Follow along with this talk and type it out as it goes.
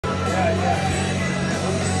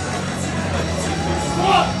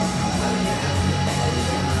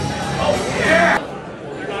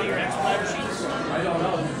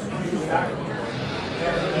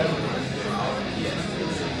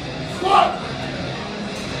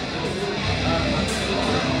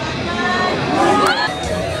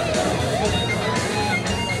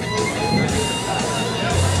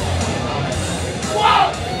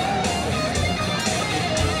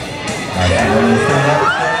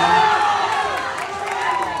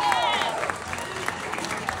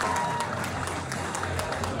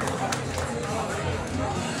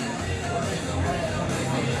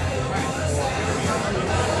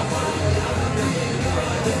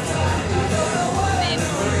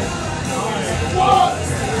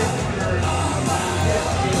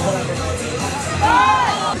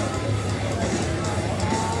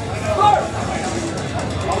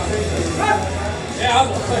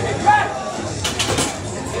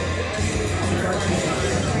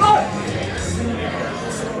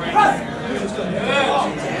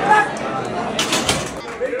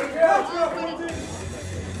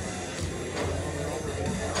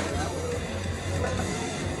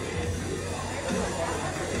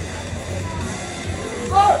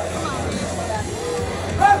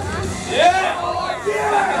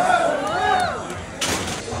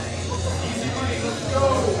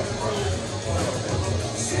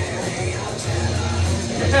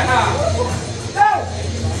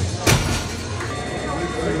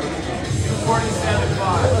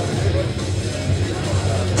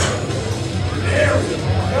There we go.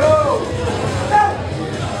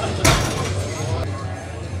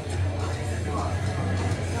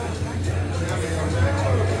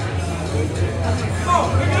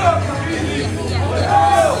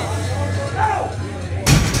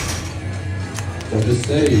 Just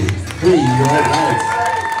say 3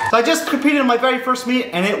 right. So I just competed in my very first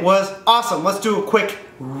meet and it was awesome. Let's do a quick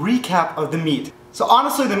recap of the meet. So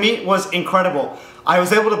honestly, the meet was incredible. I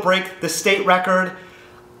was able to break the state record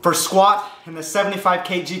for squat in the 75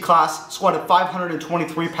 kg class, squatted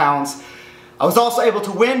 523 pounds. I was also able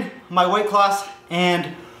to win my weight class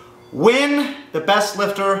and win the best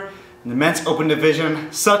lifter in the men's open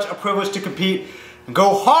division. Such a privilege to compete and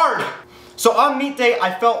go hard. So on meet day,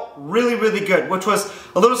 I felt really, really good, which was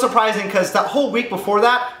a little surprising because that whole week before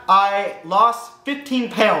that, I lost 15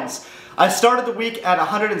 pounds. I started the week at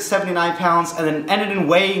 179 pounds and then ended in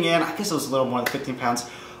weighing in, I guess it was a little more than 15 pounds,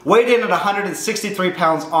 weighed in at 163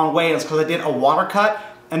 pounds on weigh-ins because I did a water cut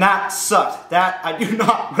and that sucked. That I do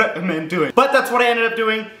not recommend doing. But that's what I ended up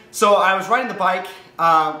doing. So I was riding the bike,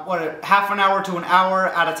 half an hour to an hour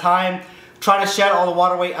at a time, trying to shed all the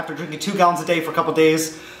water weight after drinking 2 gallons a day for a couple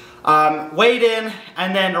days. Weighed in,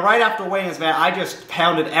 and then right after weigh-ins, man, I just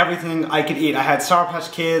pounded everything I could eat. I had Sour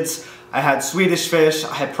Patch Kids, I had Swedish Fish,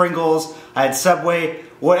 I had Pringles, I had Subway,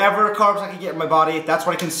 whatever carbs I could get in my body, that's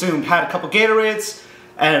what I consumed. Had a couple Gatorades,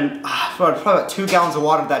 and probably about 2 gallons of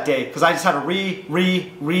water that day, because I just had to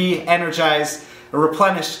re-energize, and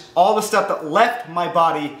replenish all the stuff that left my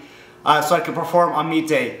body so I could perform on meet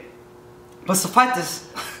day. But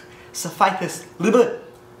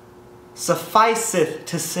sufficeth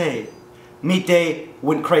to say, meet day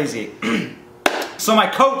went crazy. So my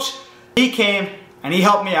coach, he came and he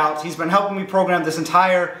helped me out. He's been helping me program this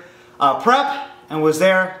entire prep and was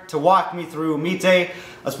there to walk me through meet day,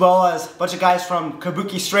 as well as a bunch of guys from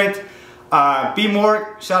Kabuki Strength. B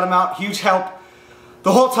Moore, shout him out, huge help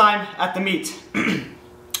the whole time at the meet.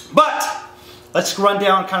 But let's run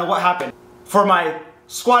down kind of what happened. For my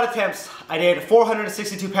squat attempts, I did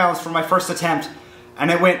 462 pounds for my first attempt,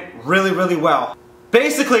 and it went really, really well.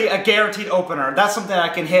 Basically a guaranteed opener. That's something I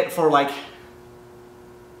can hit for like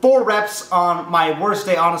 4 reps on my worst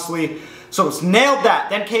day, honestly. So it's nailed that.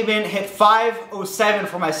 Then came in, hit 507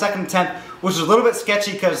 for my second attempt, which is a little bit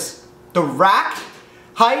sketchy because the rack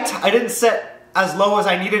height, I didn't set as low as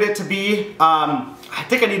I needed it to be. I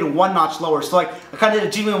think I needed 1 notch lower. So like I kind of did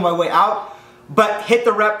a G-wing on my way out, but hit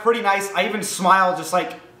the rep pretty nice. I even smiled just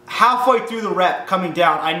like halfway through the rep coming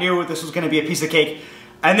down. I knew this was going to be a piece of cake.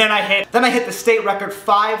 And then I hit the state record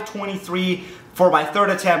 523 for my third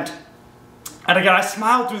attempt. And again, I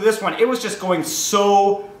smiled through this one. It was just going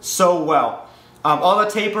so well. All the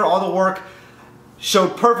taper, all the work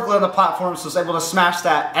showed perfectly on the platform, so I was able to smash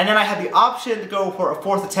that. And then I had the option to go for a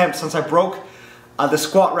 4th attempt since I broke the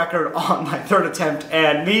squat record on my 3rd attempt.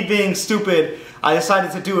 And me being stupid, I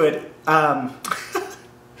decided to do it. And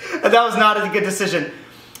that was not a good decision.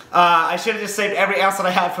 I should have just saved every ounce that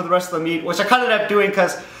I had for the rest of the meet, which I kind of ended up doing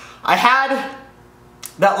because I had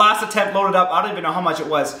that last attempt loaded up. I don't even know how much it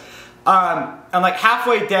was. And like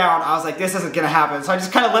halfway down, I was like, this isn't going to happen. So I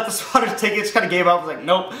just kind of let the spotters take it, just kind of gave up. I was like,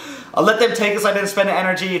 nope, I'll let them take it so I didn't spend the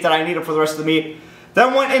energy that I needed for the rest of the meet.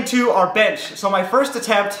 Then went into our bench. So my first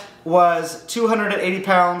attempt was 280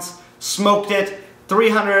 pounds, smoked it,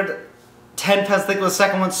 310 pounds, I think was the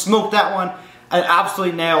second one, smoked that one. I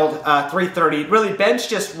absolutely nailed 330. Really, bench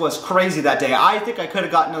just was crazy that day. I think I could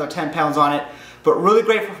have got another 10 pounds on it, but really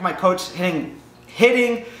grateful for my coach hitting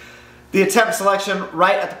the attempt selection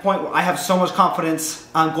right at the point where I have so much confidence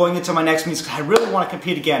going into my next meets because I really want to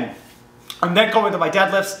compete again. And then going to my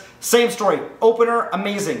deadlifts, same story. Opener,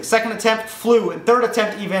 amazing. Second attempt, flew. And third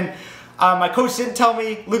attempt even, my coach didn't tell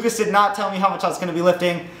me, Lucas did not tell me how much I was going to be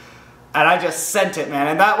lifting, and I just sent it, man.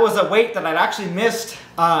 And that was a weight that I'd actually missed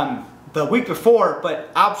the week before, but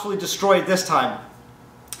absolutely destroyed this time.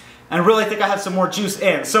 And really think I have some more juice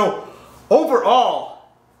in. So overall,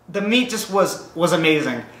 the meet just was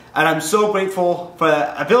amazing. And I'm so grateful for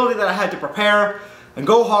the ability that I had to prepare and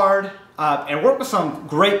go hard and work with some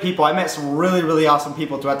great people. I met some really, really awesome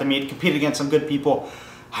people throughout the meet, competed against some good people.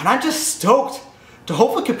 And I'm just stoked to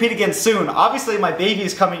hopefully compete again soon. Obviously, my baby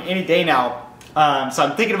is coming any day now. So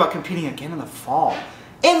I'm thinking about competing again in the fall.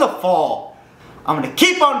 In the fall. I'm going to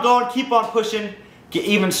keep on going, keep on pushing, get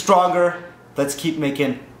even stronger. Let's keep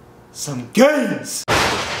making some gains.